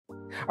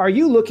Are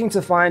you looking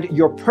to find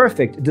your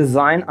perfect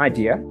design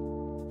idea?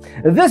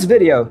 This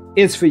video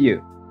is for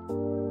you.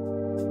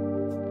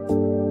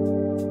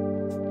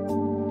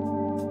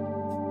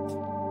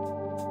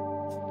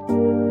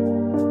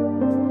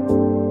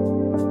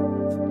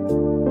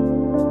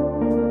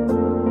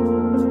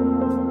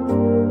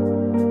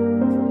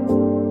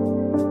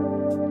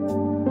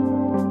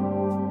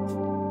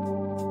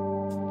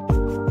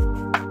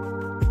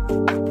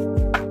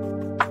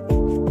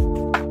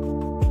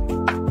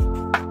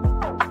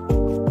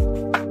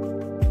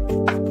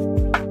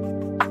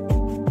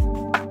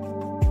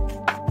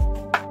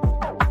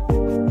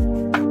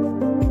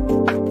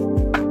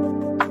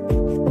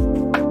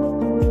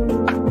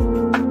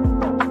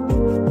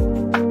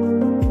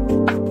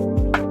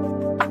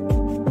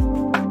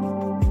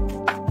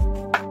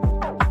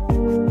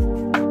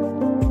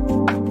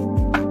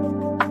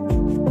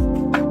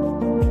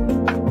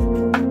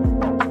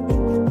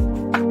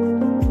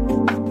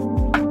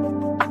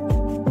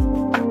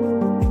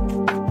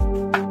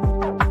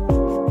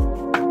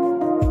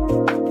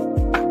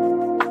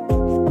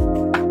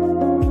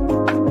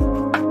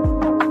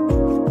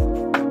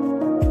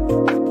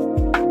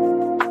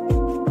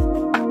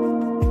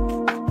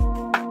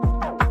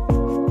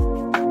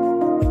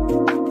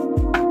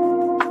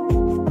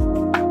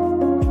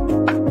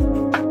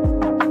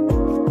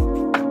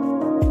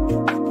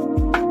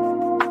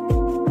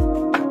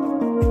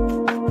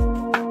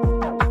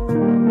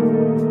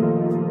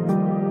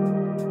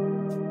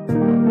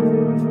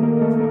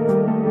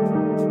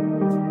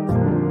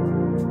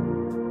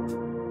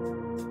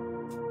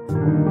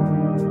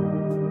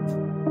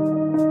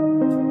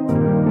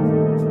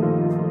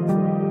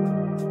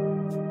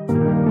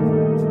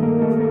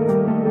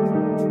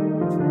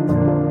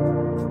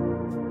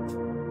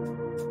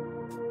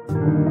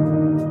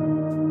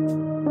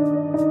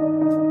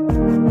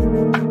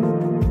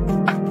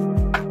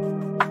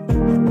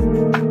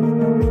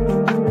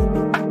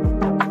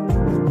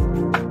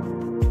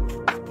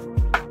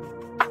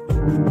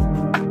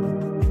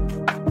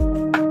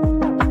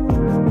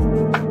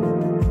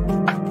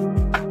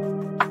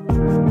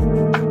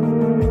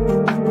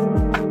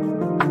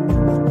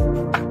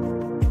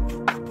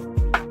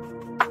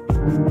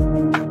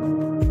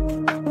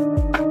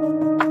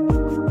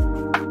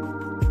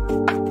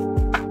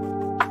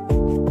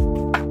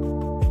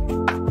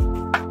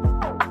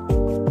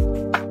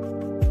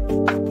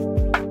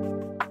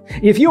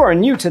 If you are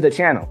new to the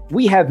channel,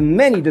 we have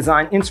many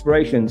design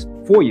inspirations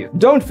for you.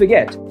 Don't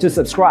forget to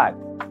subscribe.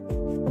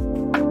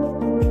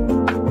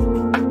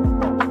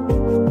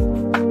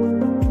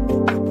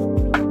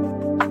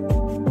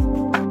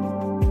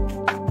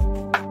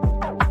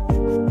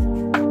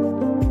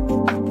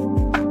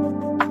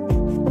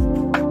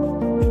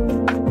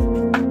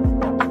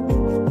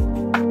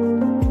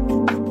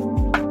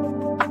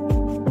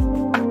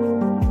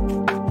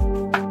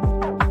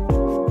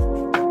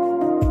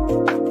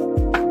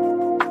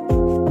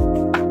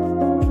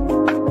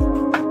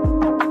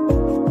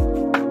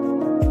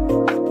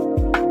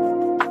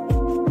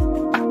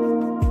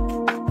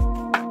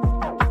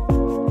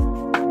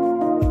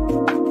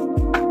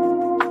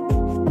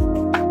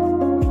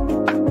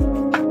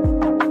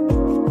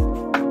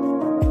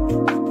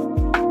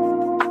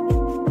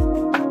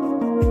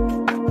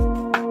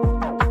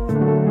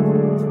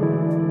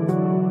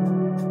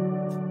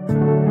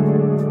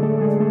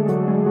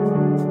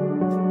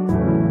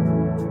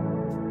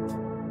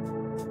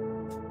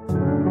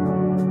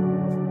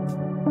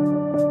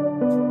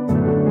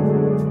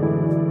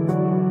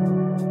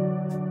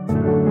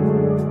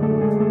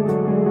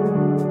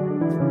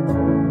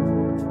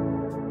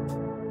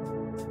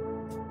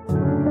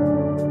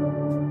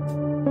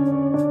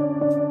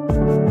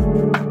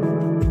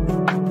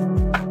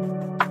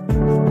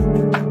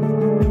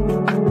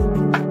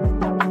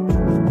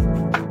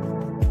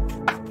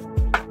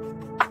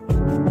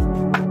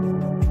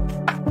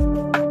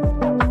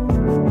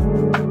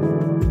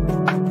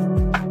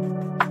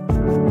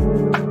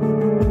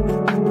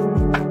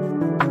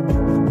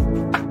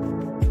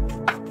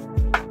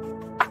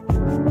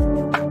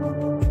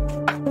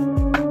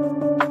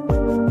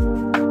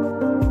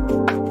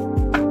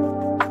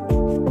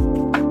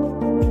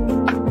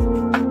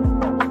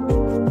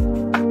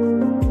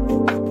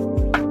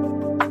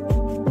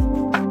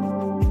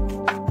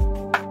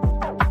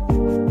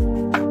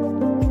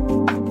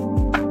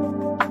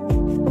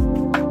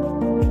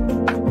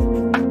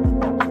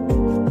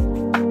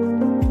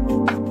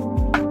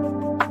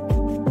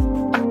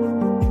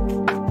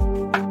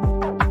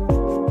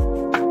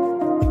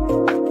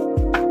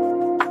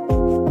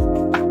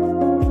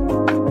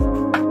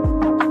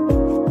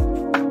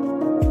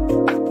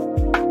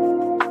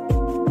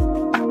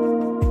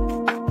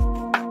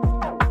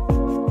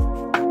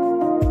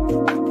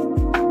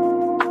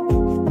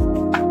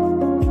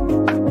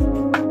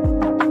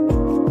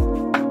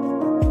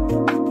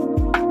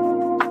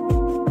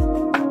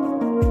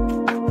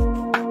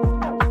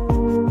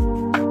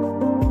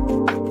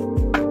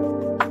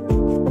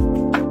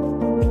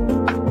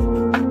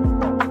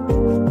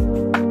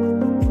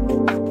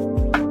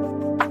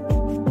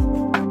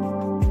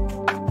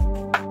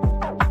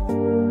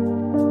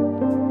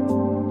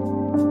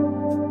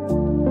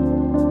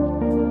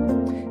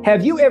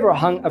 Have you ever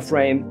hung a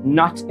frame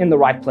not in the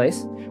right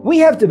place? We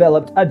have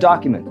developed a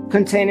document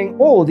containing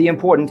all the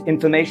important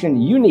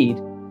information you need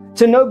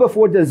to know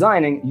before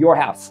designing your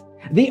house.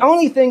 The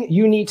only thing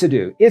you need to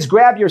do is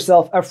grab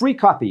yourself a free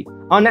copy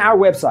on our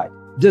website,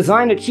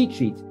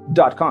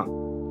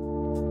 designacheatsheet.com.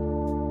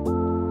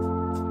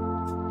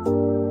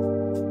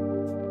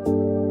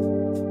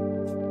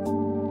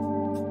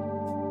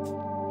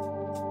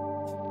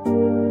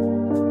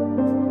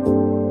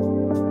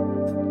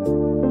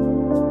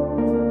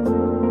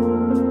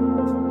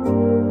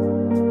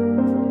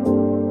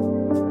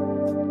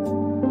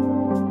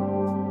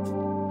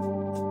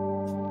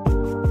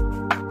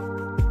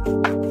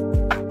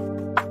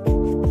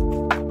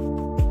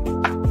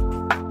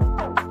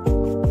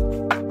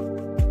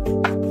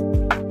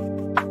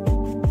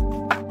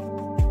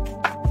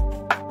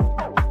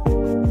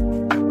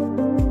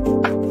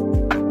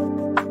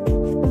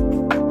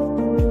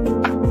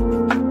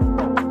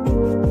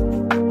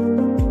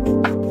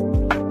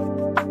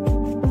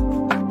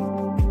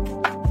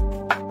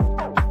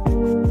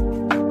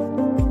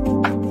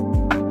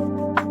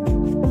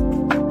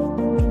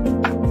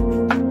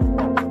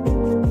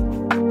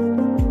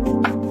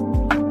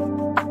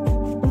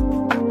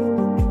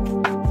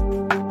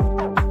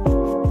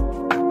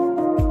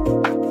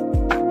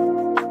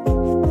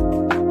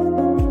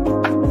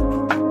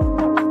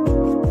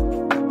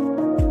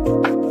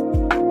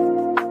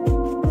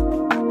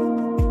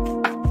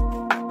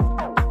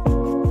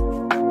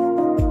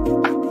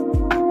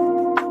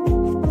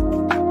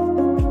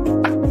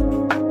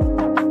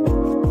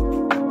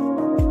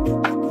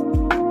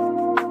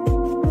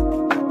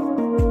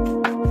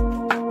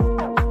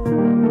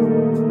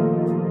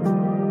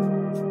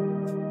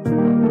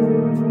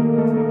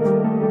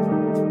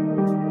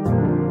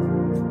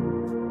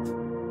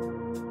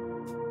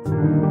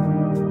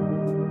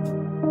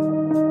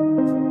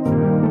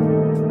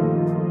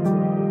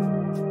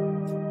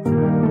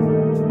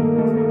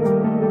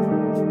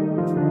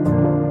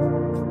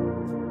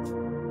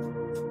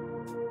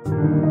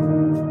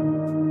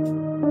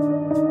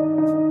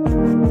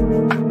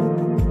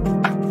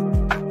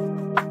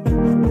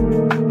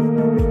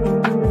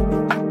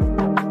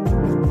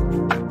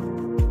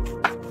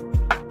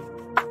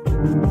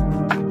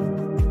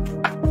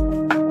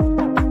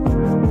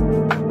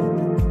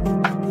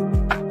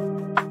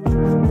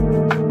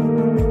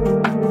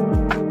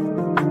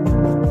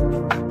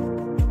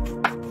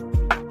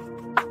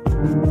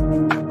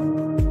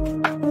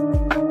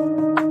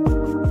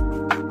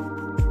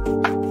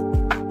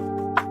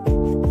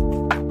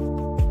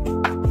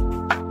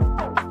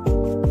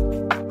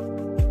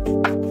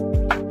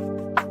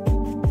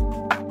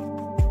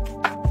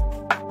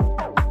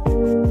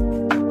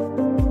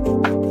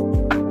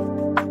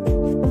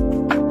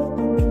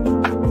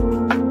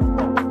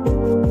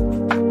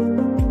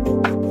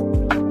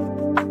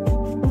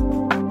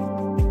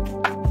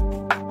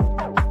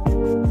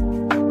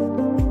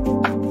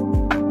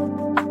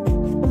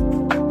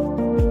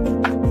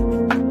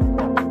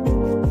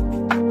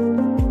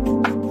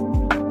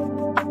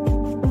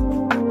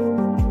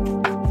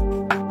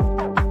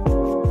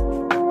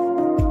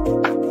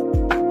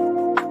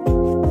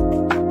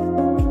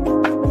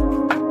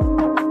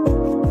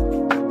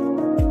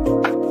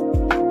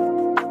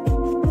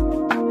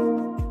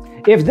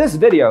 If this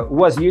video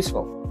was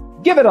useful,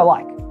 give it a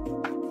like.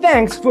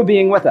 Thanks for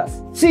being with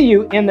us. See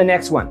you in the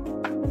next one.